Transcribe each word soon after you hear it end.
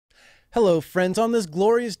Hello, friends. On this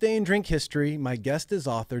glorious day in drink history, my guest is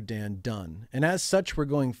author Dan Dunn. And as such, we're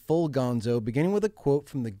going full gonzo, beginning with a quote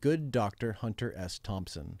from the good Dr. Hunter S.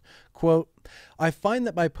 Thompson. Quote, "I find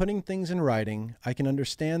that by putting things in writing, I can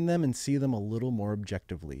understand them and see them a little more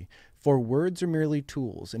objectively. For words are merely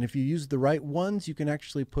tools, and if you use the right ones, you can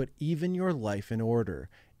actually put even your life in order,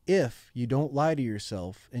 if you don't lie to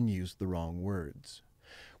yourself and use the wrong words."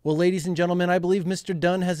 Well, ladies and gentlemen, I believe Mr.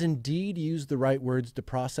 Dunn has indeed used the right words to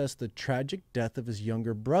process the tragic death of his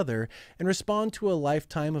younger brother and respond to a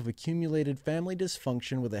lifetime of accumulated family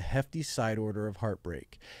dysfunction with a hefty side order of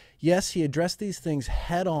heartbreak. Yes, he addressed these things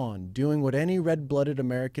head on, doing what any red-blooded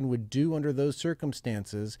American would do under those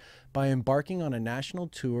circumstances by embarking on a national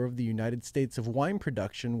tour of the United States of wine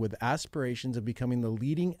production with aspirations of becoming the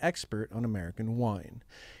leading expert on American wine.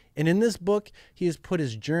 And in this book, he has put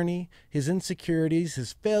his journey, his insecurities,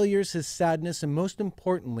 his failures, his sadness, and most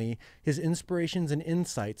importantly, his inspirations and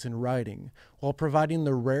insights in writing, while providing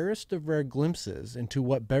the rarest of rare glimpses into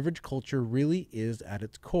what beverage culture really is at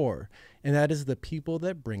its core, and that is the people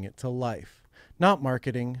that bring it to life. Not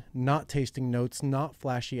marketing, not tasting notes, not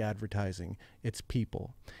flashy advertising. It's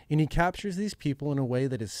people. And he captures these people in a way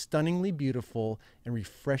that is stunningly beautiful and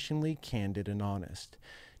refreshingly candid and honest.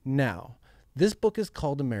 Now, this book is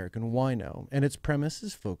called American Wino, and its premise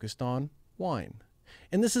is focused on wine.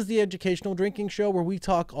 And this is the educational drinking show where we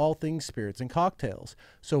talk all things spirits and cocktails.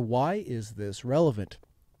 So why is this relevant?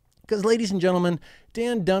 Because, ladies and gentlemen,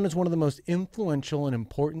 Dan Dunn is one of the most influential and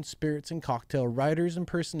important spirits and cocktail writers and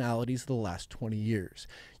personalities of the last 20 years.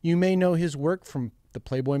 You may know his work from the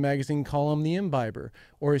Playboy magazine column The Imbiber,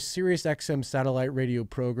 or his Sirius XM satellite radio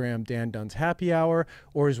program Dan Dunn's Happy Hour,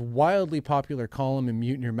 or his wildly popular column in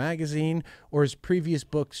Mutineer magazine, or his previous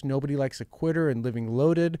books Nobody Likes a Quitter and Living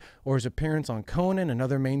Loaded, or his appearance on Conan and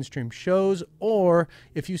other mainstream shows, or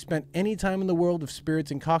if you spent any time in the world of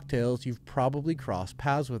spirits and cocktails, you've probably crossed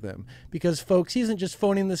paths with him. Because, folks, he isn't just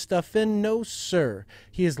phoning this stuff in, no sir.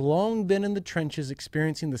 He has long been in the trenches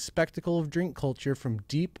experiencing the spectacle of drink culture from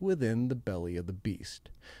deep within the belly of the beast.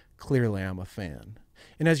 Clearly, I'm a fan.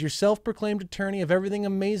 And as your self-proclaimed attorney of everything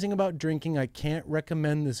amazing about drinking, I can't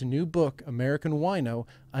recommend this new book, American Wino,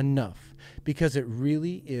 enough, because it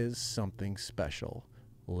really is something special.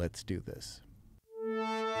 Let's do this.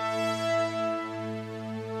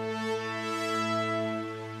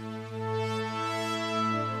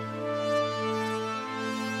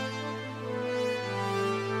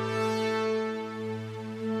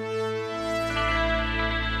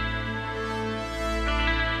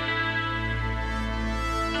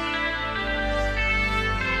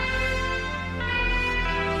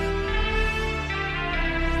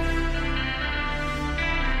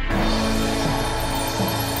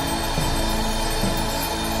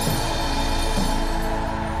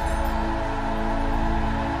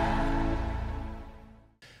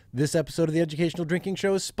 This episode of the Educational Drinking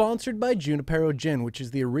Show is sponsored by Junipero Gin, which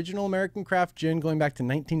is the original American craft gin going back to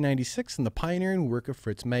 1996 and the pioneering work of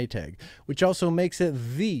Fritz Maytag, which also makes it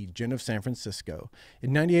the gin of San Francisco. At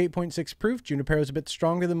 98.6 proof, Junipero is a bit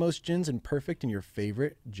stronger than most gins and perfect in your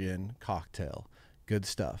favorite gin cocktail. Good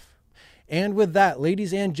stuff. And with that,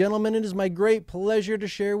 ladies and gentlemen, it is my great pleasure to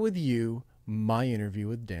share with you my interview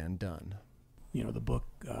with Dan Dunn. You know, the book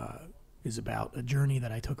is about a journey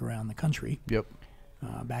that I took around the country. Yep.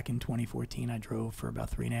 Back in 2014, I drove for about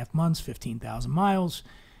 3.5 months, 15,000 miles.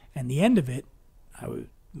 And the end of it,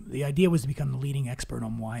 the idea was to become the leading expert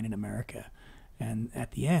on wine in America. And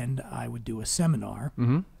at the end, I would do a seminar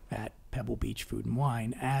at Pebble Beach Food and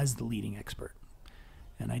Wine as the leading expert.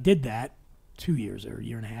 And I did that 2 years or a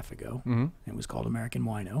year and a half ago. It was called American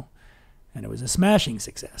Wino. And it was a smashing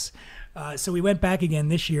success. So we went back again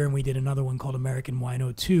this year, and we did another one called American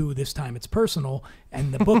Wino 2. This time it's personal,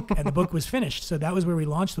 and the book was finished. So that was where we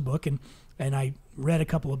launched the book, and I read a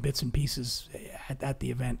couple of bits and pieces at the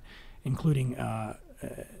event, including a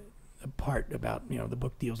part about, you know, the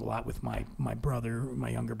book deals a lot with my brother,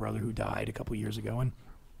 my younger brother, who died a couple years ago,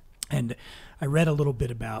 and I read a little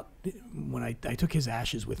bit about when I took his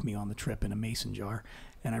ashes with me on the trip in a mason jar,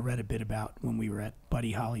 and I read a bit about when we were at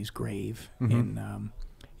Buddy Holly's grave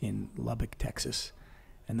in Lubbock, Texas.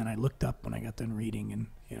 And then I looked up when I got done reading, and,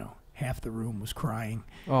 you know, half the room was crying.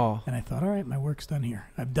 Oh. And I thought, all right, my work's done here.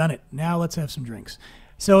 I've done it. Now let's have some drinks.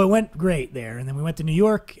 So it went great there. And then we went to New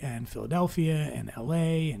York and Philadelphia and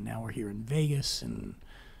LA, and now we're here in Vegas, and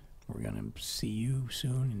we're going to see you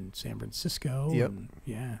soon in San Francisco. Yep. And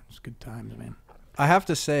yeah, it's good times, man. I have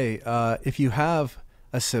to say, if you have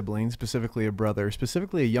a sibling, specifically a brother,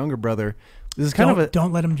 specifically a younger brother, this is kind of a...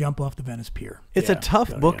 Don't let him jump off the Venice Pier. It's a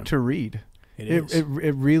tough book to read. It is. It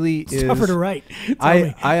really It's is. tougher to write.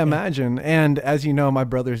 I imagine. And as you know, my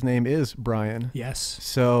brother's name is Brian. Yes.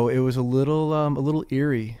 So it was a little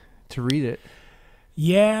eerie to read it.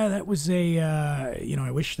 Yeah, that was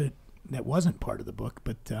I wish that wasn't part of the book,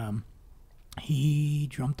 but he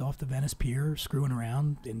jumped off the Venice Pier screwing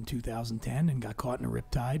around in 2010 and got caught in a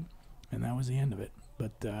riptide, and that was the end of it.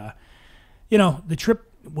 But, the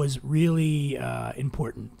trip was really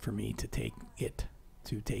important for me to take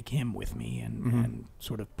him with me and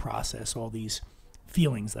sort of process all these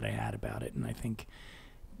feelings that I had about it. And I think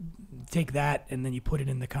take that and then you put it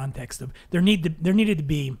in the context of there needed to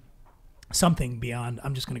be something beyond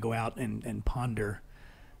I'm just going to go out and ponder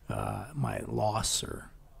my loss or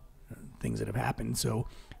things that have happened. So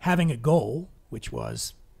having a goal, which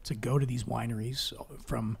was to go to these wineries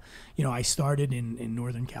from, I started in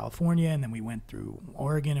Northern California, and then we went through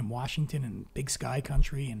Oregon and Washington and Big Sky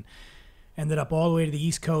Country and ended up all the way to the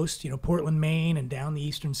East Coast, Portland, Maine, and down the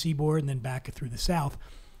Eastern Seaboard, and then back through the South.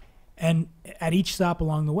 And at each stop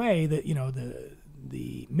along the way,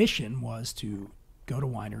 the mission was to go to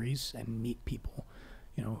wineries and meet people.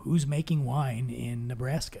 Who's making wine in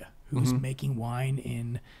Nebraska? Who's making wine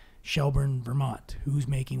in Shelburne, Vermont? Who's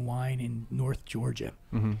making wine in North Georgia?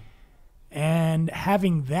 And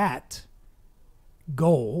having that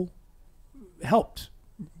goal helped.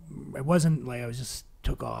 It wasn't like I was just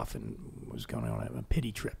took off and was going on a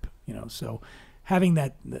pity trip, So having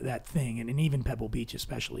that thing, and even Pebble Beach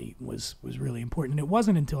especially, was really important. And it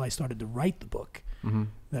wasn't until I started to write the book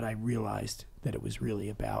that I realized that it was really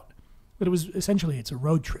about. But it was essentially it's a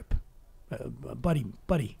road trip, a buddy,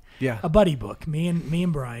 a buddy book. Me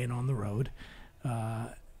and Brian on the road,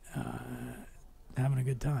 having a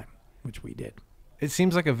good time, which we did. It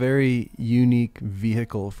seems like a very unique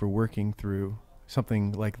vehicle for working through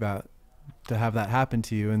something like that, to have that happen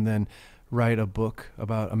to you, and then write a book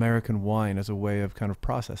about American wine as a way of kind of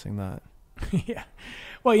processing that. Yeah.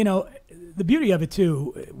 Well, the beauty of it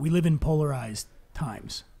too, we live in polarized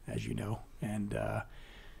times, as you know, and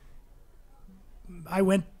I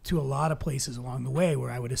went to a lot of places along the way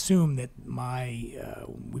where I would assume that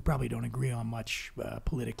we probably don't agree on much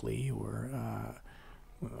politically, or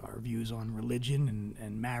our views on religion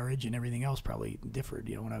and marriage and everything else probably differed.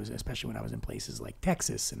 Especially when I was in places like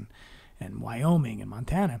Texas and Wyoming and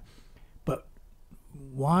Montana, but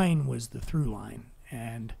wine was the through line,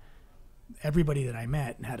 and everybody that I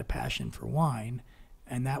met had a passion for wine,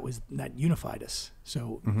 and that unified us.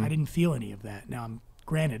 So I didn't feel any of that. Now,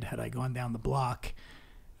 granted, had I gone down the block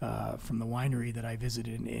from the winery that I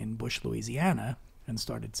visited in Bush, Louisiana, and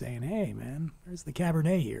started saying, "Hey, man, there's the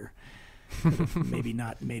Cabernet here," maybe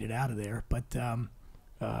not made it out of there, but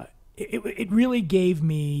it really gave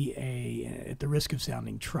me at the risk of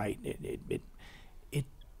sounding trite,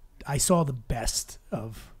 I saw the best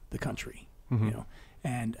of the country,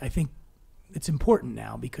 and I think it's important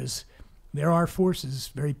now because there are forces,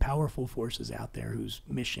 very powerful forces out there whose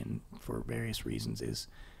mission, for various reasons, is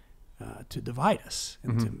to divide us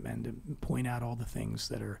and to point out all the things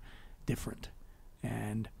that are different.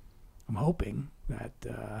 And I'm hoping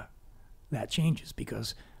that that changes,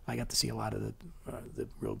 because I got to see a lot of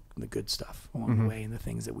the good stuff along the way, and the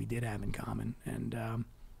things that we did have in common, and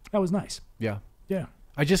that was nice. Yeah. Yeah.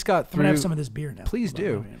 I just got through. I'm gonna have some of this beer now. Please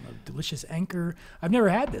do. A delicious Anchor. I've never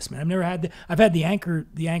had this, man. I've had the Anchor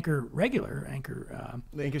regular Anchor.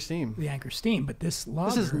 The Anchor Steam. The Anchor Steam, but this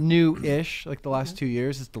lager. This is new-ish, like the last 2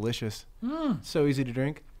 years. It's delicious. So easy to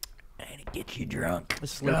drink. And it gets you drunk.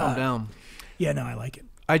 Just slip them down. Yeah, no, I like it.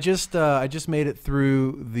 I just made it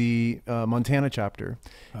through the Montana chapter,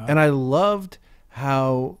 and I loved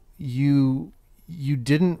how you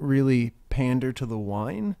didn't really pander to the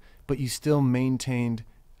wine, but you still maintained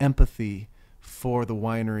empathy for the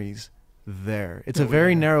wineries there. It's a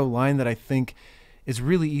very narrow line that I think is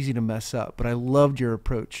really easy to mess up, but I loved your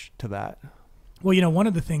approach to that. Well, one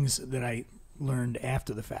of the things that I learned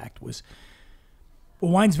after the fact was,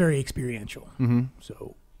 well, wine's very experiential.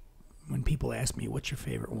 So when people ask me, what's your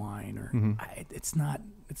favorite wine, or it's not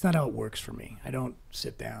how it works for me. I don't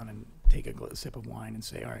sit down and take a sip of wine and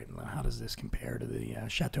say, all right, how does this compare to the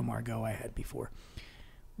Chateau Margaux I had before?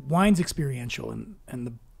 Wine's experiential,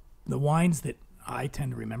 and the wines that I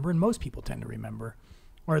tend to remember, and most people tend to remember,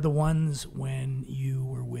 are the ones when you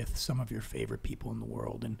were with some of your favorite people in the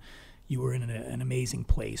world, and you were in an amazing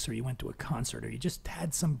place, or you went to a concert, or you just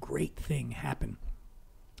had some great thing happen,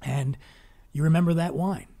 and you remember that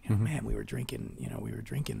wine. Man, we were drinking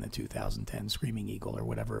the 2010 Screaming Eagle or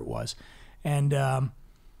whatever it was, and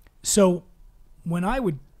so when I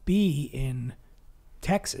would be in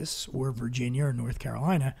Texas or Virginia or North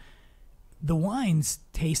Carolina, the wines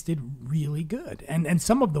tasted really good. And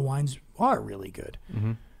some of the wines are really good.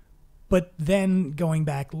 Mm-hmm. But then going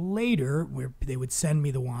back later, where they would send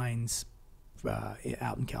me the wines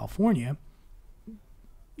out in California,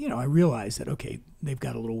 you know, I realized that, okay, they've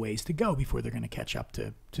got a little ways to go before they're going to catch up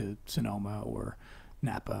to Sonoma or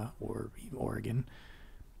Napa or Oregon.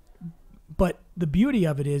 But the beauty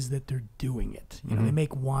of it is that they're doing it. You know, they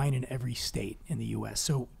make wine in every state in the U.S.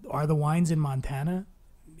 So are the wines in Montana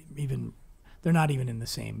even? They're not even in the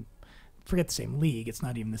same. Forget the same league. It's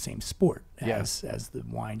not even the same sport as the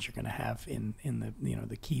wines you're going to have in the, you know,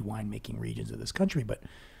 the key winemaking regions of this country. But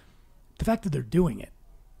the fact that they're doing it,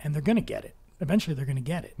 and they're going to get it. Eventually, they're going to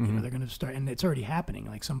get it. You know, they're going to start, and it's already happening.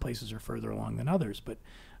 Like some places are further along than others, but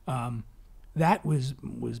that was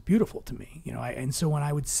beautiful to me. You know, and so when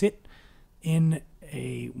I would sit in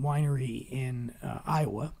a winery in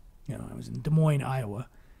Iowa, you know, I was in Des Moines, Iowa,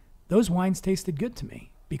 those wines tasted good to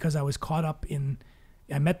me because I was caught up in.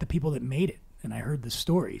 I met the people that made it, and I heard the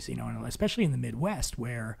stories. You know, and especially in the Midwest,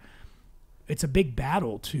 where it's a big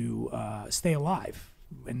battle to stay alive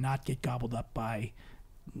and not get gobbled up by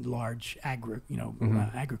large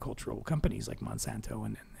agricultural companies like Monsanto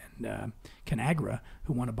and Conagra,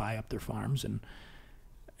 who want to buy up their farms,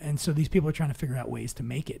 and so these people are trying to figure out ways to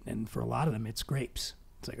make it, and for a lot of them it's grapes.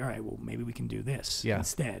 It's like, all right, well, maybe we can do this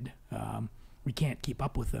instead. We can't keep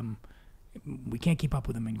up with them. We can't keep up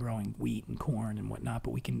with them in growing wheat and corn and whatnot,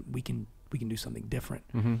 but we can do something different.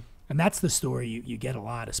 And that's the story you get a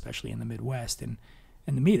lot, especially in the Midwest, and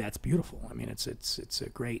to me that's beautiful. I mean, it's a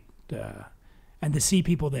great and to see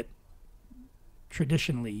people that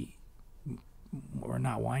traditionally were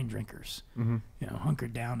not wine drinkers, you know,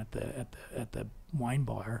 hunkered down at the wine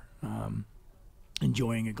bar,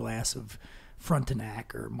 enjoying a glass of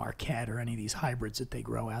Frontenac or Marquette or any of these hybrids that they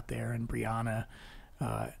grow out there, and Brianna.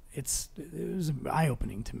 It was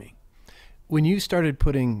eye-opening to me. When you started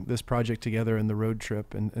putting this project together and the road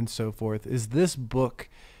trip and so forth, is this book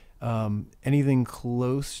anything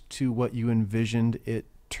close to what you envisioned it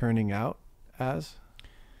turning out as?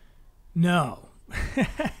 No.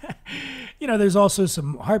 You know, there's also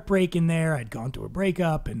some heartbreak in there. I'd gone through a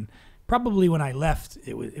breakup, and probably when I left,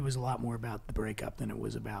 it was a lot more about the breakup than it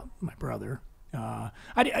was about my brother. I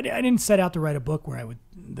didn't set out to write a book where I would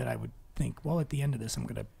think, well, at the end of this, I'm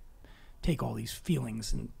going to take all these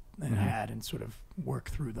feelings and had and sort of work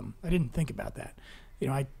through them. I didn't think about that. You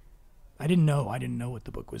know, I didn't know what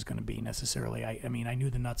the book was going to be necessarily. I mean, I knew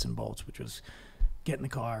the nuts and bolts, which was get in the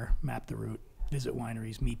car, map the route, visit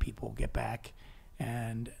wineries, meet people, get back,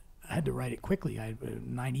 and I had to write it quickly. I had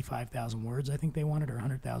 95,000 words, I think they wanted, or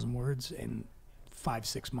 100,000 words in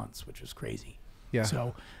 5-6 months, which was crazy. Yeah.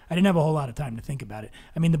 So I didn't have a whole lot of time to think about it.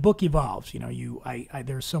 I mean, the book evolves. You know,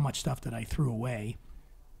 there's so much stuff that I threw away,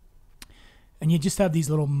 and you just have these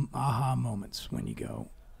little aha moments when you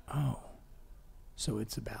go, oh, so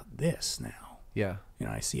it's about this now. Yeah. You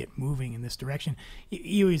know, I see it moving in this direction.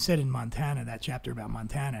 You said in Montana, that chapter about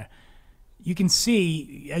Montana, you can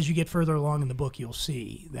see as you get further along in the book, you'll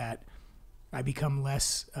see that I become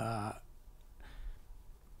less.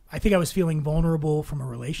 I think I was feeling vulnerable from a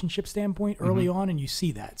relationship standpoint early on, and you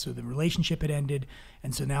see that. So the relationship had ended,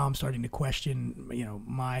 and so now I'm starting to question, you know,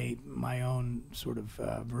 my own sort of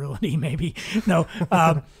virility, maybe. No.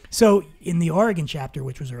 So in the Oregon chapter,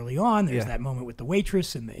 which was early on, there's that moment with the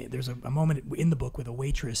waitress, and there's a moment in the book with a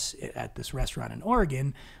waitress at this restaurant in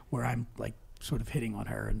Oregon where I'm like sort of hitting on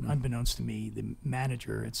her, and unbeknownst to me, the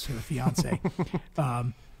manager, it's her fiance.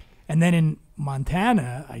 And then in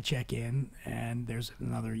Montana, I check in, and there's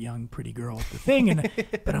another young, pretty girl at the thing.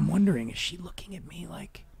 But I'm wondering, is she looking at me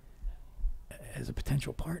like as a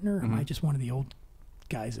potential partner? Am I just one of the old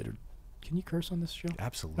guys that are... Can you curse on this show?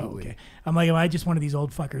 Absolutely. Oh, okay. I'm like, am I just one of these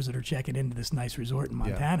old fuckers that are checking into this nice resort in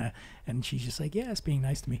Montana? Yeah. And she's just like, yeah, it's being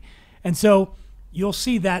nice to me. And so you'll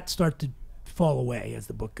see that start to fall away as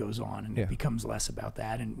the book goes on, and it becomes less about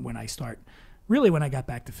that. And when I got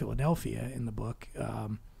back to Philadelphia in the book...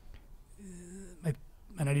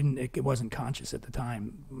 and I didn't. It wasn't conscious at the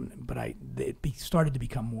time, but it started to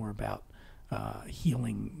become more about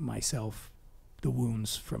healing myself, the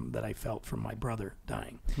wounds that I felt from my brother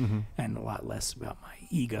dying, and a lot less about my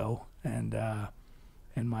ego and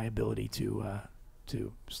my ability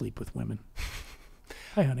to sleep with women.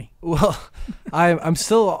 Hi, honey. Well, I'm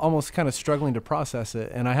still almost kind of struggling to process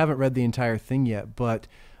it, and I haven't read the entire thing yet. But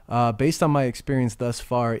based on my experience thus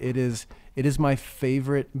far, it is my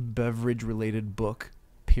favorite beverage-related book.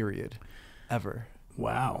 Period. Ever.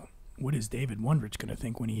 Wow. What is David Wondrich going to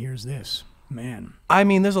think when he hears this? Man. I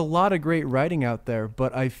mean, there's a lot of great writing out there,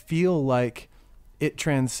 but I feel like it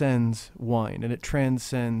transcends wine and it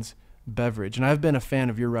transcends beverage. And I've been a fan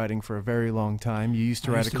of your writing for a very long time. You used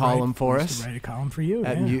to write a column for us. I used to write a column for you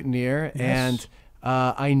at Mutineer. Yes. And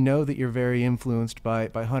I know that you're very influenced by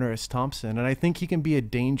Hunter S. Thompson. And I think he can be a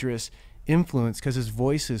dangerous influence because his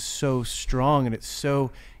voice is so strong and it's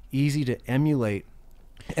so easy to emulate.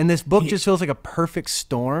 And this book just feels like a perfect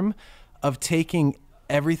storm of taking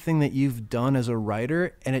everything that you've done as a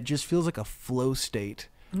writer, and it just feels like a flow state.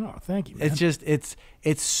 Oh, thank you, man. It's just, it's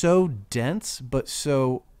so dense, but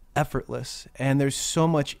so effortless. And there's so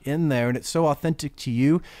much in there, and it's so authentic to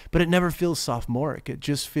you, but it never feels sophomoric. It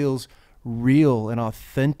just feels real and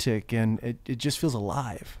authentic, and it just feels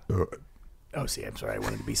alive. Oh, see, I'm sorry. I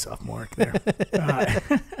wanted to be sophomoric there.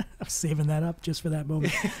 I'm saving that up just for that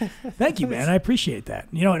moment. Thank you, man. I appreciate that.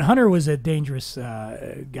 You know, and Hunter was a dangerous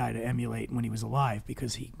guy to emulate when he was alive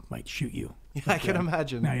because he might shoot you. Yeah, I can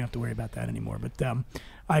imagine. Now you don't have to worry about that anymore. But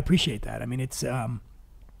I appreciate that. I mean, it's I'm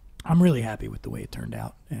really happy with the way it turned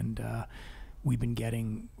out. And we've been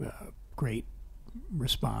getting great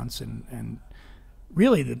response. And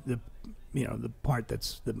really the part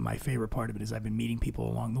that's my favorite part of it is I've been meeting people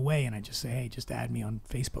along the way, and I just say, hey, just add me on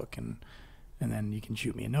Facebook, and then you can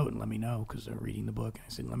shoot me a note and let me know because they're reading the book. And I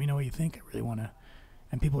said, let me know what you think. I really want to.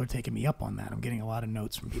 And people are taking me up on that. I'm getting a lot of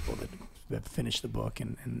notes from people that finished the book,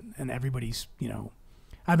 and everybody's, I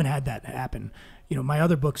haven't had that happen. My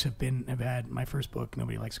other books have had my first book,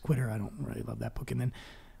 Nobody Likes a Quitter. I don't really love that book. And then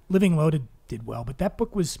Living Loaded did well, but that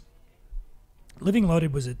book was Living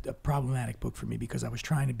Loaded was a problematic book for me because I was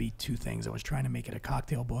trying to be two things. I was trying to make it a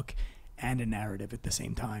cocktail book and a narrative at the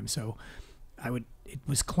same time. So it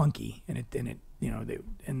was clunky, and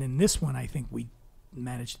then this one I think we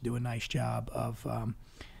managed to do a nice job of.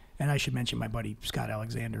 And I should mention my buddy Scott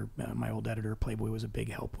Alexander, my old editor, Playboy, was a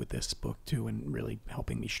big help with this book too, and really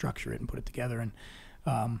helping me structure it and put it together. And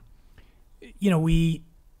I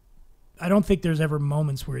don't think there's ever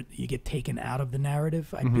moments where you get taken out of the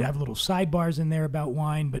narrative. I have little sidebars in there about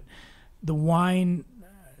wine, but the wine,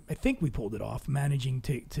 I think we pulled it off, managing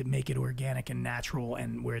to make it organic and natural,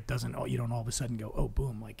 and where it doesn't, you don't all of a sudden go, oh,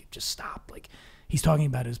 boom, like it just stopped. Like he's talking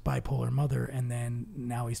about his bipolar mother, and then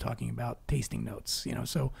now he's talking about tasting notes,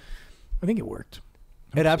 so I think it worked.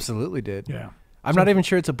 It absolutely did. Yeah. I'm not even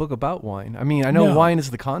sure it's a book about wine. I mean, I know wine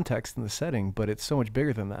is the context and the setting, but it's so much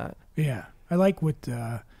bigger than that. Yeah. I like what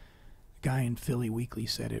guy in Philly Weekly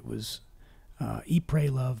said. It was Eat, Pray,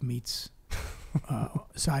 Love meets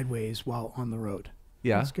Sideways while on the road.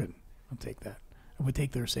 Yeah. That's good. I'll take that. I would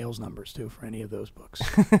take their sales numbers, too, for any of those books.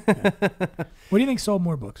 Yeah. What do you think sold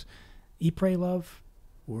more books? Eat, Pray, Love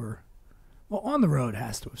or... Well, On the Road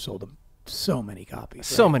has to have sold them so many copies.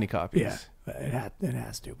 So right? many copies. Yeah, it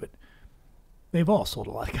has to, but they've all sold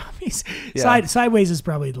a lot of copies. Yeah. Sideways is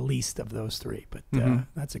probably the least of those three, but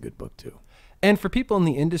that's a good book, too. And for people in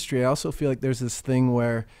the industry, I also feel like there's this thing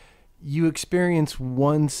where you experience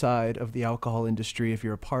one side of the alcohol industry if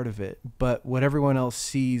you're a part of it, but what everyone else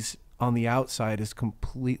sees on the outside is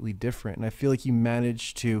completely different. And I feel like you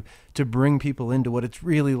managed to bring people into what it's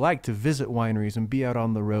really like to visit wineries and be out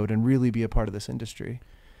on the road and really be a part of this industry.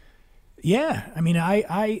 Yeah. I mean,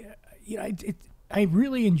 I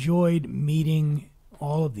really enjoyed meeting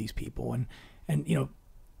all of these people, and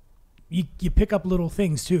you pick up little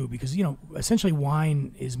things too, because essentially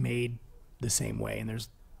wine is made the same way, and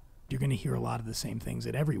you're going to hear a lot of the same things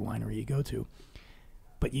at every winery you go to,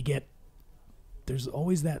 but there's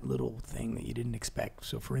always that little thing that you didn't expect.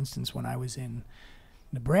 So for instance, when I was in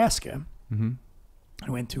Nebraska, I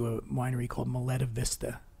went to a winery called Maletta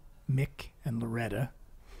Vista. Mick and Loretta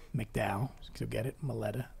McDowell, so get it,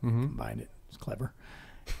 Maletta, combined it. It's clever.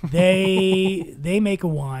 They make a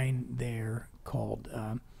wine there called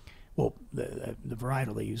the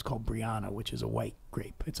varietal they use called Brianna, which is a white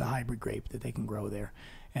grape. It's a hybrid grape that they can grow there.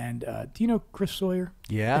 And do you know Chris Sawyer?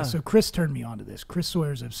 Yeah. So Chris turned me on to this. Chris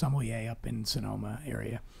Sawyer's a sommelier up in Sonoma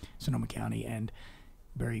County, and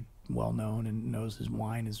very well known and knows his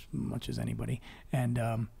wine as much as anybody.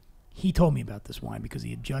 And he told me about this wine because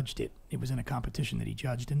he had judged it. It was in a competition that he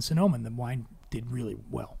judged in Sonoma, and the wine did really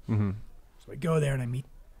well. So I go there and I meet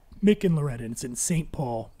Mick and Loretta, and it's in St.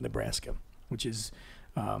 Paul, Nebraska, which is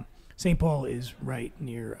St. Paul is right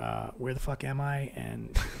near Where the Fuck Am I?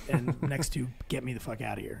 and next to Get Me the Fuck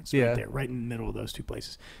Out of Here. It's right there, right in the middle of those two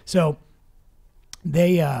places. So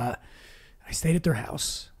I stayed at their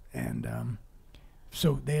house, and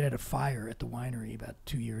so they had a fire at the winery about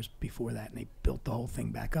 2 years before that, and they built the whole thing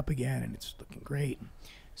back up again, and it's looking great.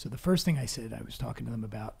 So the first thing I said, I was talking to them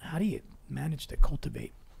about, how do you manage to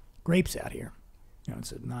cultivate grapes out here?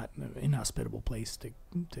 It's not an inhospitable place to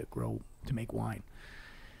make wine.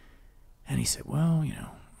 And he said, well,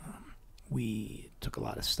 we took a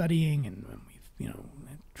lot of studying, and we've,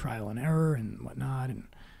 trial and error and whatnot. And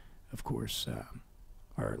of course,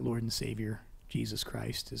 our Lord and Savior, Jesus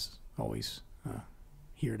Christ, is always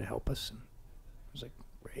here to help us. And I was like,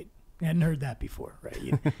 great. I hadn't heard that before, right?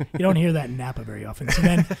 You don't hear that in Napa very often. So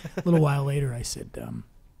then a little while later, I said,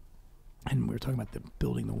 and we were talking about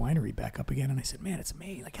building the winery back up again. And I said, man, it's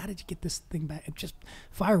amazing. Like, how did you get this thing back? It just,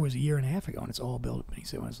 fire was a year and a half ago, and it's all built. And he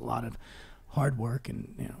said, well, it's a lot of hard work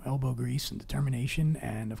and elbow grease and determination.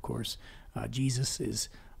 And, of course, Jesus is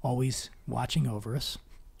always watching over us.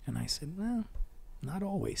 And I said, well, not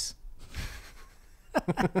always.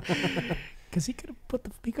 Because he could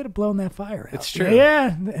have blown that fire out. It's true.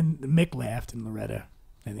 Yeah. And Mick laughed, and Loretta,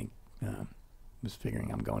 I think, was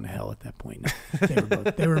figuring I'm going to hell at that point.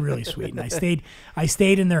 They were really sweet, and I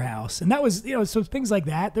stayed in their house, and that was, so things like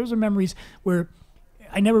that. Those are memories where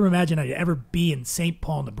I never imagined I'd ever be in St.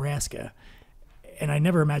 Paul, Nebraska, and I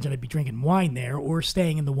never imagined I'd be drinking wine there or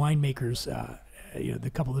staying in the winemaker's,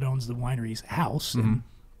 the couple that owns the winery's house, and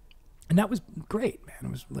that was great, man. It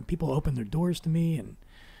was people opened their doors to me and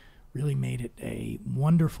really made it a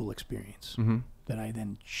wonderful experience. That I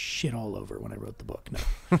then shit all over when I wrote the book. No,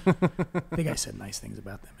 I think I said nice things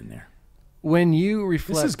about them in there. When you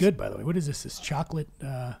reflect, this is good, by the way. What is this? This chocolate?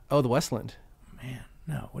 Oh, the Westland. Man,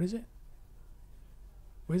 no. What is it?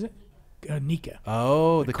 What is it? Nika.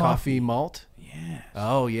 Oh, the coffee malt. Yes.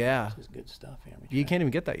 Oh, yeah. This is good stuff. Here, you can't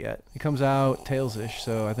even get that yet. It comes out tails-ish,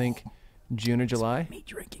 so I think June or July. Me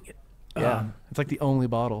drinking it. Yeah, it's like the only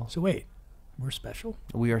bottle. So wait, we're special?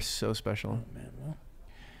 We are so special. Oh, man, well.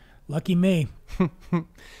 Lucky me.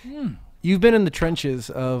 You've been in the trenches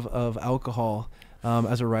of alcohol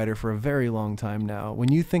as a writer for a very long time now. When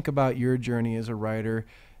you think about your journey as a writer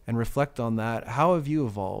and reflect on that, how have you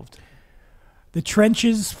evolved? The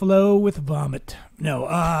trenches flow with vomit. No,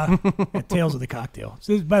 Tales of the Cocktail.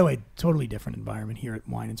 So this, by the way, totally different environment here at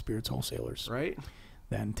Wine and Spirits Wholesalers. Right.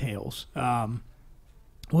 Than Tales.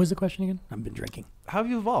 What was the question again? I've been drinking. How have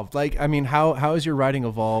you evolved? Like, I mean, how has your writing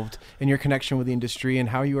evolved in your connection with the industry and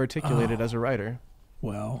how you articulate it as a writer?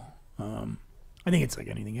 Well, I think it's like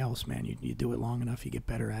anything else, man. You do it long enough, you get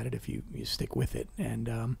better at it if you stick with it.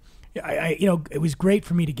 And it was great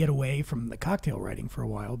for me to get away from the cocktail writing for a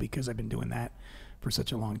while because I've been doing that for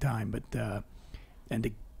such a long time. But I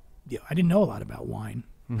didn't know a lot about wine.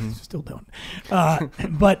 Still don't.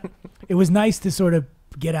 But it was nice to sort of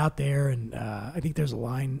get out there, and I think there's a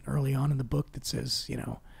line early on in the book that says,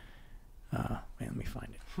 man, let me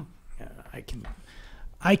find it.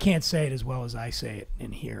 I can't say it as well as I say it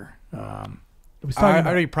in here. It was I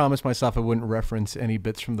already promised myself I wouldn't reference any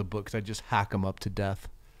bits from the book because I'd just hack them up to death.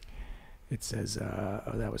 It says,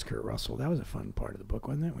 that was Kurt Russell. That was a fun part of the book,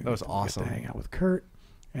 wasn't it? That was awesome. We got to hang out with Kurt,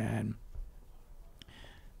 and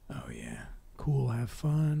oh yeah, cool, have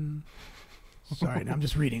fun. Sorry, I'm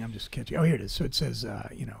just reading. I'm just catching. Oh, here it is. So it says,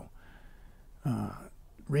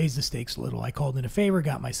 raise the stakes a little. I called in a favor,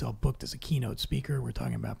 got myself booked as a keynote speaker. We're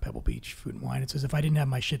talking about Pebble Beach Food and Wine. It says, if I didn't have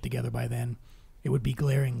my shit together by then, it would be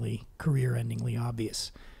glaringly, career-endingly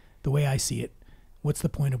obvious. The way I see it, what's the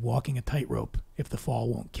point of walking a tightrope if the fall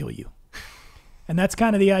won't kill you? And that's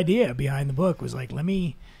kind of the idea behind the book, was like, let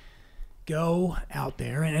me go out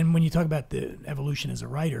there. And when you talk about the evolution as a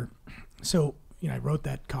writer, so I wrote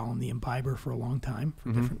that column, The Imbiber, for a long time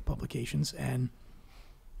for different publications, and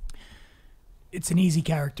it's an easy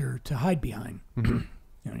character to hide behind.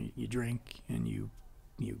 You drink and you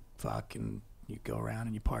fuck and you go around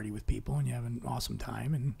and you party with people and you have an awesome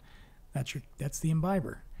time, and that's the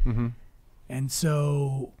Imbiber. And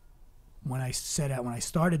so when I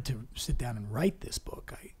started to sit down and write this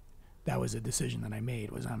book, that was a decision that I made,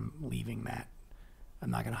 was I'm leaving that. I'm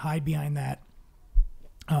not going to hide behind that.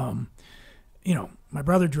 My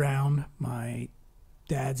brother drowned. My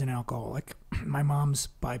dad's an alcoholic. My mom's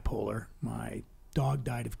bipolar. My dog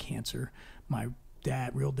died of cancer. My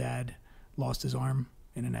real dad, lost his arm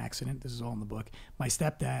in an accident. This is all in the book. My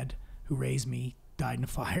stepdad, who raised me, died in a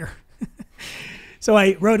fire. So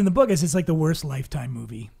I wrote in the book, it's like the worst Lifetime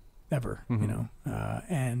movie ever,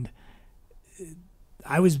 and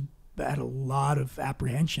I was had a lot of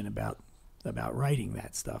apprehension about writing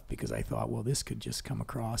that stuff, because I thought, well, this could just come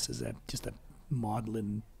across as just a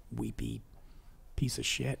maudlin, weepy piece of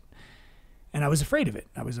shit, and I was afraid of it.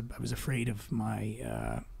 I was afraid of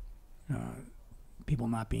my people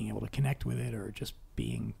not being able to connect with it, or just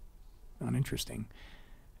being uninteresting.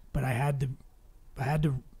 But I had to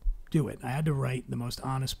do it. I had to write the most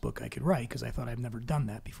honest book I could write, because I thought I've never done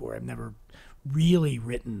that before. I've never really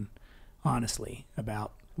written honestly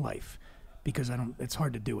about life, because it's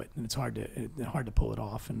hard to do it, and it's hard to pull it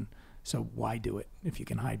off. And so why do it if you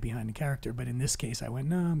can hide behind a character? But in this case, I went,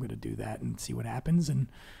 no, I'm going to do that and see what happens, and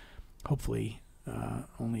hopefully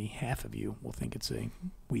only half of you will think it's a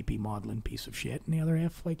weepy, maudlin piece of shit, and the other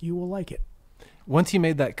half, like you, will like it. Once you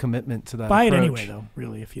made that commitment to that buy approach, it anyway, though.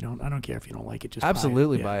 Really, if you don't, I don't care if you don't like it. Just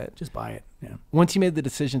absolutely buy it. buy it. Just buy it. Yeah. Once you made the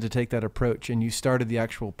decision to take that approach and you started the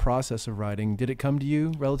actual process of writing, did it come to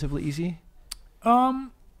you relatively easy?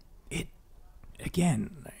 It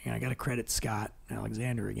again. I got to credit Scott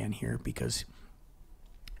Alexander again here, because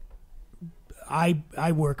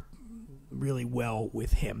I work really well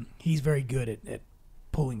with him. He's very good at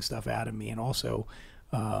pulling stuff out of me, and also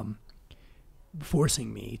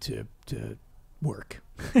forcing me to work.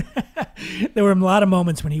 There were a lot of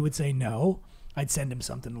moments when he would say no. I'd send him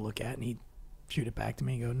something to look at, and he'd shoot it back to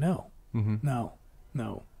me and go, no,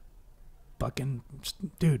 no, fucking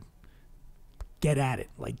dude, get at it.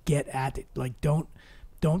 Like, get at it. Like, don't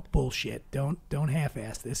bullshit. Don't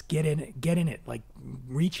half-ass this. Get in it. Like,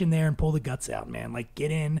 reach in there and pull the guts out, man. Like, get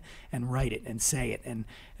in and write it and say it, and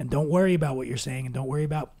don't worry about what you're saying, and don't worry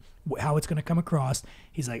about how it's going to come across.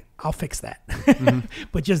 He's like, I'll fix that.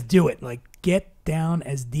 But just do it. Like, get down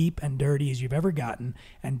as deep and dirty as you've ever gotten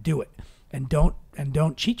and do it. And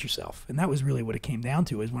don't cheat yourself. And that was really what it came down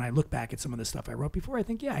to, is when I look back at some of the stuff I wrote before, I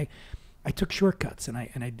think, yeah, I took shortcuts, and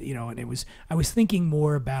I was thinking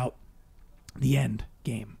more about the end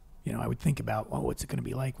game. I would think about, oh, what's it going to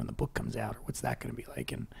be like when the book comes out, or what's that going to be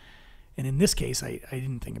like? And in this case, I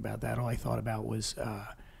didn't think about that. All I thought about was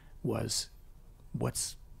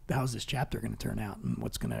how's this chapter going to turn out, and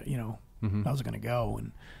what's going to, how's it going to go?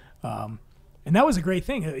 And that was a great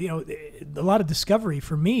thing. A lot of discovery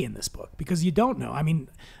for me in this book, because you don't know. I mean,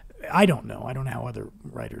 I don't know. I don't know how other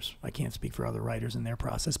writers, I can't speak for other writers in their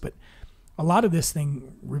process, but a lot of this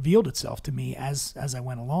thing revealed itself to me as I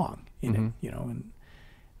went along in it, and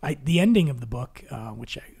the ending of the book,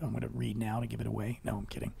 which I'm going to read now to give it away. No, I'm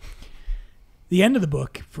kidding. The end of the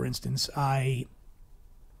book, for instance, I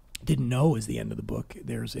didn't know was the end of the book.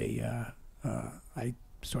 There's I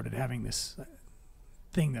started having this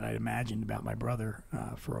thing that I'd imagined about my brother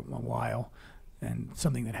for a while, and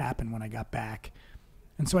something that happened when I got back.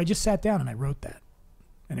 And so I just sat down and I wrote that.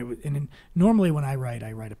 And normally when I write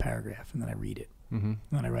a paragraph, and then I read it. And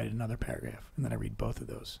then I write another paragraph, and then I read both of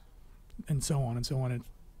those. And so on and so on. It's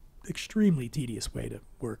an extremely tedious way to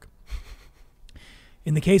work.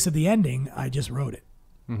 In the case of the ending, I just wrote it.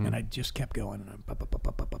 And I just kept going. And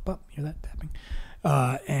hear that tapping?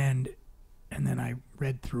 And then I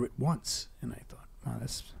read through it once, and I thought, wow,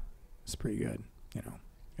 that's pretty good,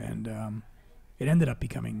 And it ended up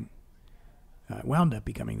wound up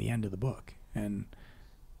becoming the end of the book. And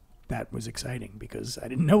that was exciting, because I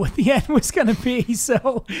didn't know what the end was going to be.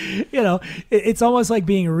 So, it's almost like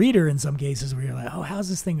being a reader in some cases, where you're like, oh, how's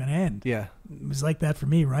this thing going to end? Yeah. It was like that for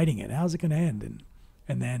me writing it. How's it going to end?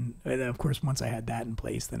 And then, of course, once I had that in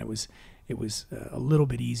place, then it was a little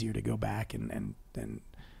bit easier to go back and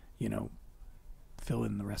fill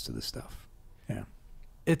in the rest of the stuff. Yeah.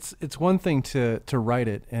 It's one thing to write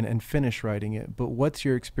it and finish writing it, but what's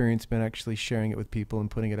your experience been actually sharing it with people and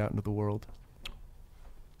putting it out into the world?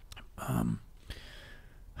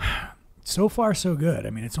 So far, so good. I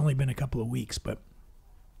mean, it's only been a couple of weeks, but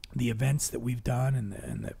the events that we've done,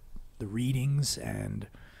 and the readings, and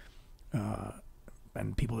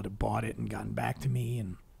people that have bought it and gotten back to me,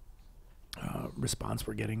 and response,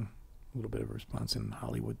 we're getting a little bit of a response in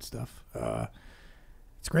Hollywood stuff.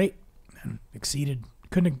 It's great, and exceeded.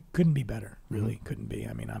 Couldn't be better. Really couldn't be.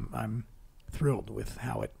 I mean, I'm thrilled with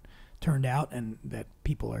how it turned out, and that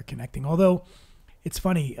people are connecting. Although it's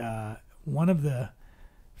funny, one of the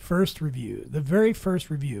very first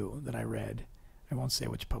review that I read, I won't say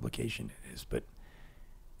which publication it is, but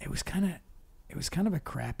it was kind of a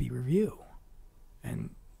crappy review. And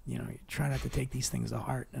you try not to take these things to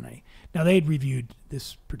heart. And now they'd reviewed,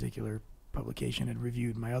 this particular publication had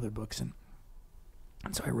reviewed my other books, and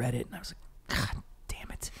so I read it, and I was like, God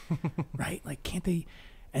damn it, right? Like, can't they?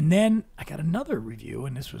 And then I got another review,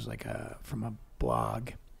 and this was like from a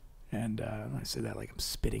blog, and I say that like I'm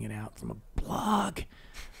spitting it out, from a blog.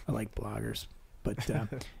 I like bloggers, but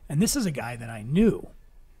and this is a guy that I knew,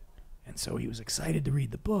 and so he was excited to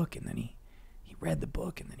read the book, and then he read the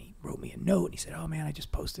book, and then he wrote me a note, and he said, oh man, I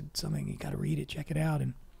just posted something, you got to read it, check it out.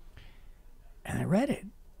 And I read it,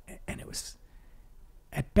 and it was,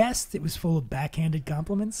 at best, it was full of backhanded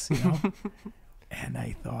compliments, and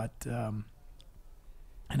I thought, and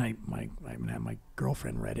my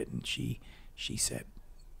girlfriend read it, and she said,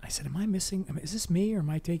 I said, am I missing, is this me, or am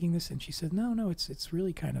I taking this? And she said, no, it's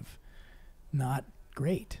really kind of not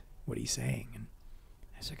great what he's saying. And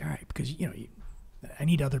I was like, all right, because I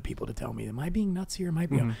need other people to tell me, am I being nuts here? Am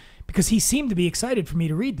I, because he seemed to be excited for me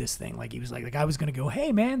to read this thing. Like, he was like I was going to go,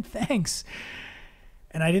 hey man, thanks.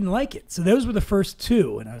 and I didn't like it. So those were the first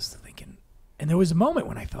two, and I was thinking, and there was a moment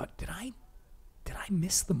when I thought, did I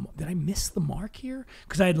miss the mark here?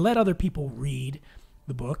 Because I had let other people read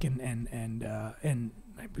the book, and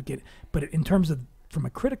I would get, but in terms of from a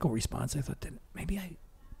critical response, I thought that maybe I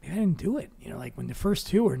didn't do it. You know, like when the first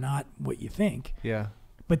two are not what you think. Yeah.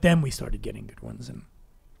 But then we started getting good ones, and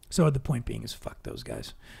so the point being is, fuck those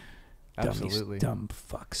guys. Absolutely. Dumb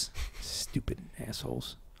fucks, stupid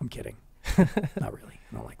assholes. I'm kidding. Not really.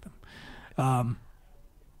 I don't like them.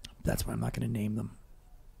 That's why I'm not going to name them.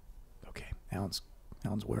 Okay, Alan's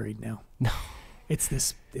worried now. No, it's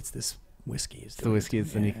this whiskey. It's the whiskey.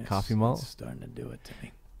 It's the coffee malt. It's starting to do it to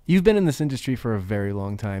me. You've been in this industry for a very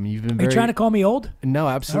long time. You've been. Are you trying to call me old? No,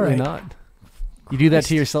 absolutely not. You do that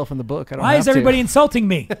to yourself in the book. I don't. Why is everybody insulting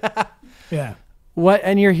me? Yeah. What?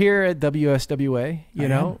 And you're here at WSWA. You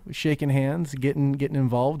know, shaking hands, getting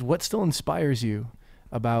involved. What still inspires you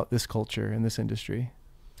about this culture and this industry?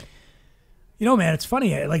 You know, man, it's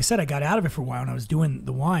funny. Like I said, I got out of it for a while, and I was doing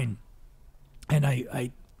the wine, and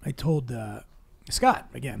I told Scott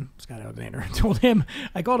Alexander. I told him.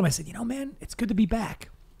 I called him. I said, you know, man, it's good to be back.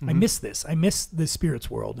 I miss this. I miss the spirits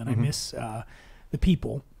world, and I miss the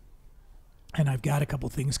people. And I've got a couple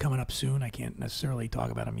things coming up soon. I can't necessarily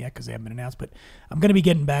talk about them yet because they haven't been announced. But I'm going to be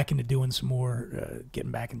getting back into doing some more,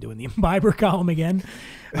 getting back and doing the Imbiber column again.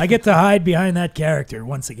 I get to hide behind that character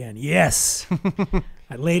once again. Yes.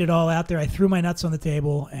 I laid it all out there. I threw my nuts on the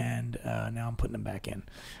table, and now I'm putting them back in.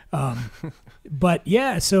 But,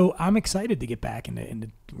 yeah, so I'm excited to get back into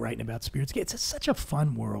writing about spirits. It's such a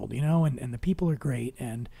fun world, you know, and the people are great.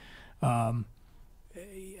 And I'm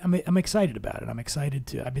excited about it. I'm excited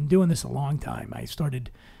to. I've been doing this a long time. I started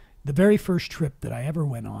the very first trip that I ever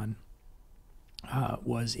went on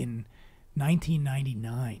was in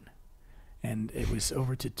 1999, and it was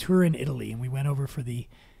over to Turin, Italy, and we went over for the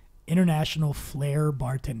International Flair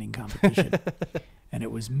Bartending Competition, and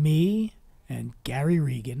it was me and Gary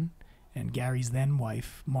Regan and Gary's then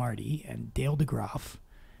wife Marty and Dale DeGroff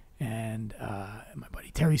and my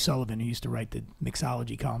buddy Terry Sullivan, who used to write the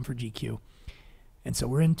mixology column for GQ. And so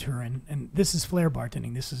we're in Turin, and this is flair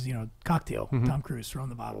bartending. This is, you know, cocktail. Tom Cruise throwing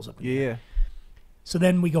the bottles up in the air. So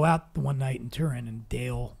then we go out the one night in Turin, and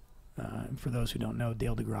Dale, for those who don't know,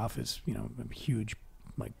 Dale DeGroff is, you know, a huge,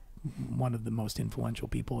 like one of the most influential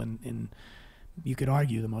people in you could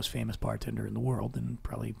argue, the most famous bartender in the world, and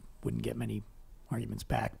probably wouldn't get many arguments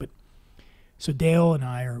back. But so Dale and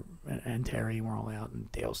I and Terry, we're all out,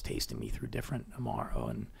 and Dale's tasting me through different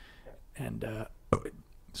Amaro and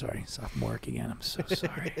sorry, sophomoric again. I'm so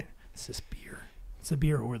sorry. It's this beer. It's the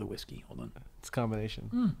beer or the whiskey. Hold on. It's a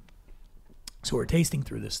combination. So we're tasting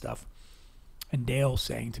through this stuff, and Dale's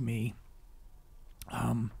saying to me,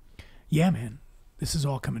 yeah, man, this is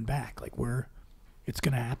all coming back. Like it's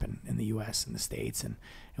going to happen in the U.S. and the States. And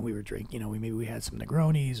we were drinking, you know, maybe we had some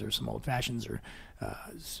Negronis or some Old Fashions, or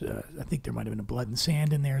I think there might have been a Blood and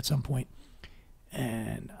Sand in there at some point.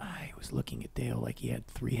 And I was looking at Dale like he had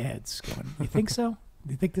three heads going, you think so?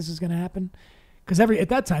 Do you think this is going to happen? Because at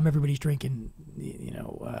that time, everybody's drinking, you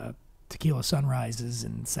know, tequila sunrises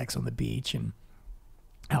and Sex on the Beach and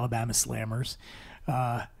Alabama Slammers.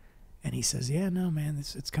 And he says, yeah, no, man,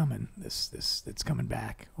 it's coming. It's coming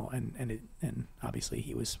back. Oh, and obviously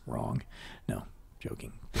he was wrong. No,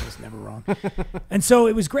 joking. He was never wrong. And so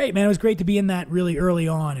it was great, man. It was great to be in that really early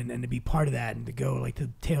on and to be part of that and to go like the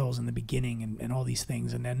tales in the beginning and all these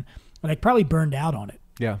things. And I probably burned out on it.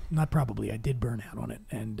 Yeah. Not probably. I did burn out on it.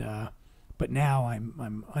 And but now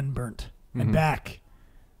I'm unburnt. I'm back.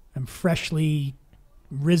 I'm freshly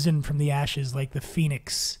risen from the ashes like the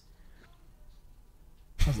phoenix.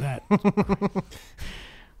 How's that?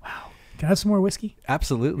 Wow. Can I have some more whiskey?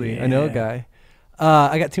 Absolutely. Yeah. I know a guy.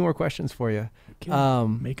 I got two more questions for you. Okay.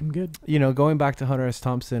 Make them good. You know, going back to Hunter S.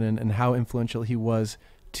 Thompson and how influential he was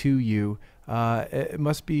to you, it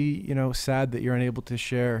must be, you know, sad that you're unable to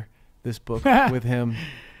share this book with him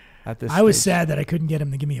at this I was stage. sad that I couldn't get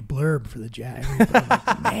him to give me a blurb for the Jag.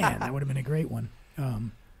 Like, man, that would have been a great one.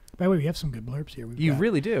 By the way, we have some good blurbs here. You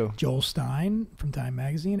really do. Joel Stein from Time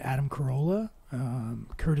Magazine, Adam Carolla,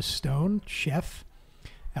 Curtis Stone, Chef,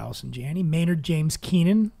 Allison Janney, Maynard James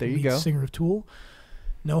Keenan, there you go, singer of Tool.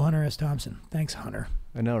 No Hunter S. Thompson. Thanks, Hunter.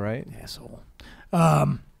 I know, right? Asshole.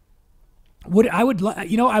 I would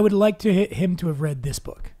like to him to have read this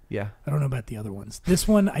book. Yeah. I don't know about the other ones. This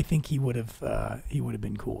one, I think he would have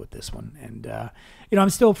been cool with this one. And you know, I'm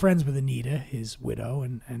still friends with Anita, his widow,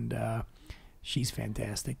 and she's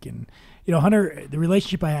fantastic. And you know, Hunter, the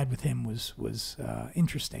relationship I had with him was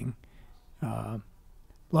interesting.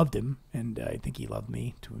 Loved him, and I think he loved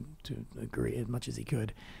me to agree as much as he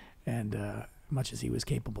could, and much as he was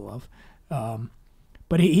capable of.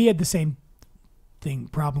 But he had the same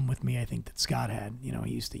problem with me, I think, that Scott had. You know,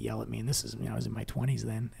 he used to yell at me, and this is, you know, I was in my 20s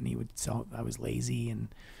then, and he would tell I was lazy and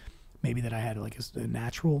maybe that I had like a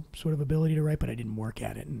natural sort of ability to write, but I didn't work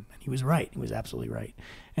at it. And he was right. He was absolutely right.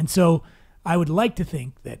 And so I would like to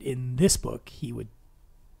think that in this book, he would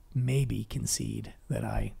maybe concede that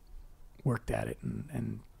I worked at it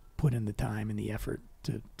and put in the time and the effort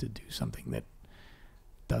to do something that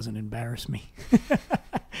doesn't embarrass me.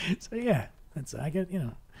 So yeah, I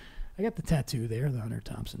got the tattoo there, the Hunter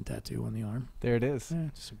Thompson tattoo on the arm. There it is. Yeah,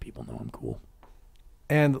 just so people know I'm cool.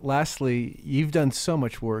 And lastly, you've done so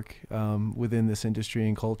much work within this industry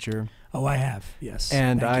and culture. Oh, I have, yes.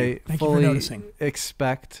 And Thank you for fully noticing.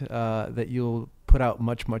 expect that you'll put out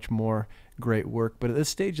much, much more great work. But at this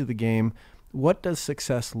stage of the game, what does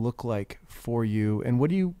success look like for you? And what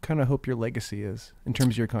do you kind of hope your legacy is in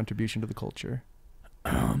terms of your contribution to the culture?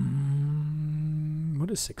 What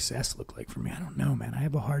does success look like for me? I don't know, man. I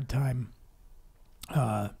have a hard time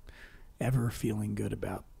ever feeling good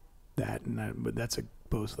about that. But that's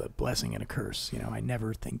both a blessing and a curse. You know, I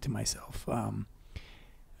never think to myself,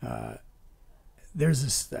 there's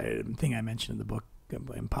this thing I mentioned in the book,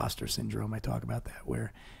 imposter syndrome. I talk about that,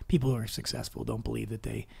 where people who are successful don't believe that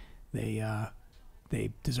they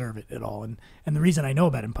deserve it at all. And the reason I know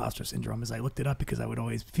about imposter syndrome is I looked it up because I would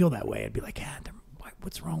always feel that way. I'd be like,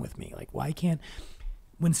 what's wrong with me? Like, why can't,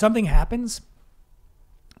 when something happens,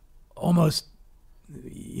 almost,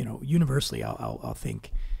 you know, universally, I'll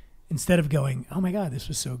think, instead of going, oh my God, this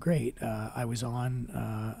was so great. I was on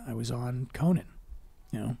Conan,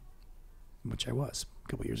 you know, which I was a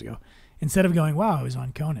couple years ago. Instead of going, wow, I was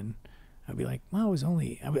on Conan, I'd be like, well,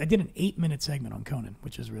 I did an 8-minute segment on Conan,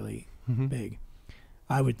 which is really big.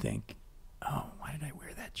 I would think, oh, why did I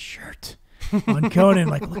wear that shirt on Conan?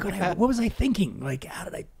 Like, look what was I thinking? Like, how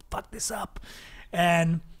did I fuck this up?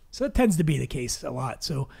 And so it tends to be the case a lot.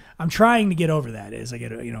 So I'm trying to get over that as I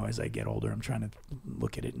get older. I'm trying to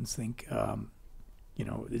look at it and think, you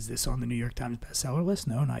know, is this on the New York Times bestseller list?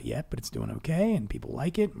 No, not yet, but it's doing okay, and people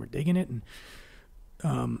like it, and we're digging it,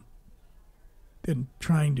 and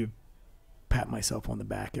trying to pat myself on the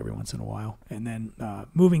back every once in a while. And then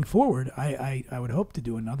moving forward, I would hope to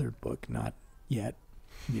do another book. Not yet.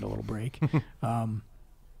 Need a little break.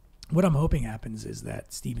 What I'm hoping happens is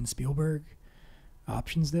that Steven Spielberg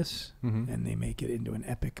options this, and they make it into an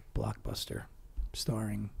epic blockbuster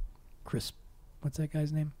starring Chris, what's that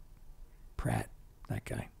guy's name? Pratt, that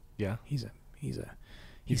guy. Yeah. He's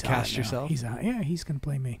cast yourself? He's going to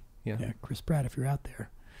play me. Yeah. Chris Pratt, if you're out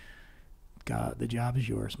there, God, the job is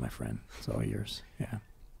yours, my friend. It's all yours. Yeah.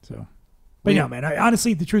 So, but yeah, man,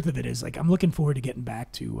 honestly, the truth of it is, like, I'm looking forward to getting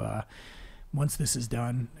back to, once this is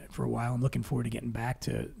done for a while, I'm looking forward to getting back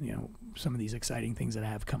to, you know, some of these exciting things that I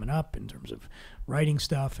have coming up in terms of writing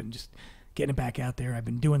stuff and just getting it back out there. I've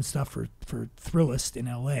been doing stuff for Thrillist in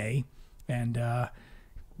LA, and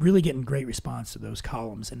really getting great response to those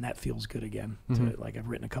columns, and that feels good again. Like, I've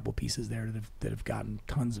written a couple pieces there that have gotten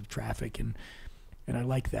tons of traffic, and I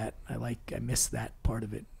like that. I miss that part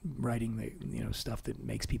of it, writing the, you know, stuff that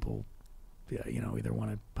makes people, you know, either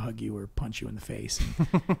want to hug you or punch you in the face.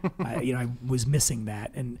 And I was missing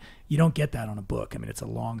that, and you don't get that on a book. I mean, it's a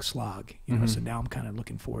long slog, you know. So now I'm kind of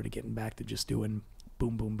looking forward to getting back to just doing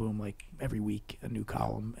boom, boom, boom, like every week a new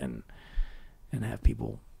column, and have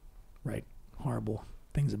people write horrible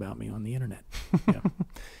things about me on the internet. Yeah.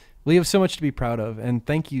 Well, you have so much to be proud of, and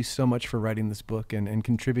thank you so much for writing this book and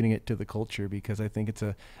contributing it to the culture, because I think it's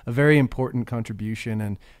a very important contribution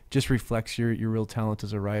and just reflects your real talent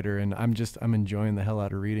as a writer, and I'm enjoying the hell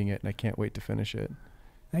out of reading it, and I can't wait to finish it.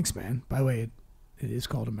 Thanks, man. By the way, it is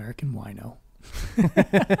called American Wino.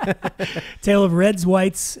 Tale of Reds,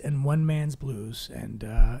 Whites, and One Man's Blues, and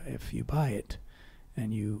if you buy it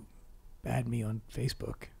and you add me on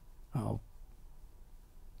Facebook, I'll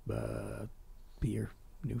be your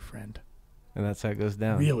new friend. And that's how it goes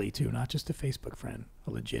down. Really, too. Not just a Facebook friend,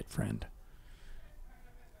 a legit friend.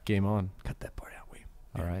 Game on. Cut that part out, wait.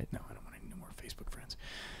 All right. No, I don't want any more Facebook friends.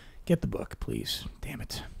 Get the book, please. Damn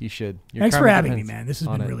it. You should. Thanks for having me, man. This has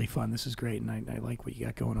been really fun. This is great, and I like what you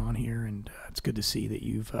got going on here, and it's good to see that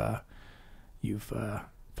you've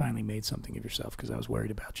finally made something of yourself, because I was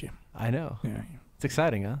worried about you. I know. Yeah. It's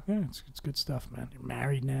exciting, huh? Yeah, it's good stuff, man. You're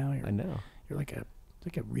married now. I know. You're like a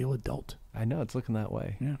real adult. I know, it's looking that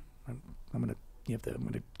way. Yeah. I'm gonna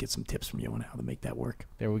get some tips from you on how to make that work.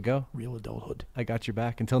 There we go. Real adulthood. I got your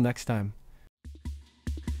back. Until next time.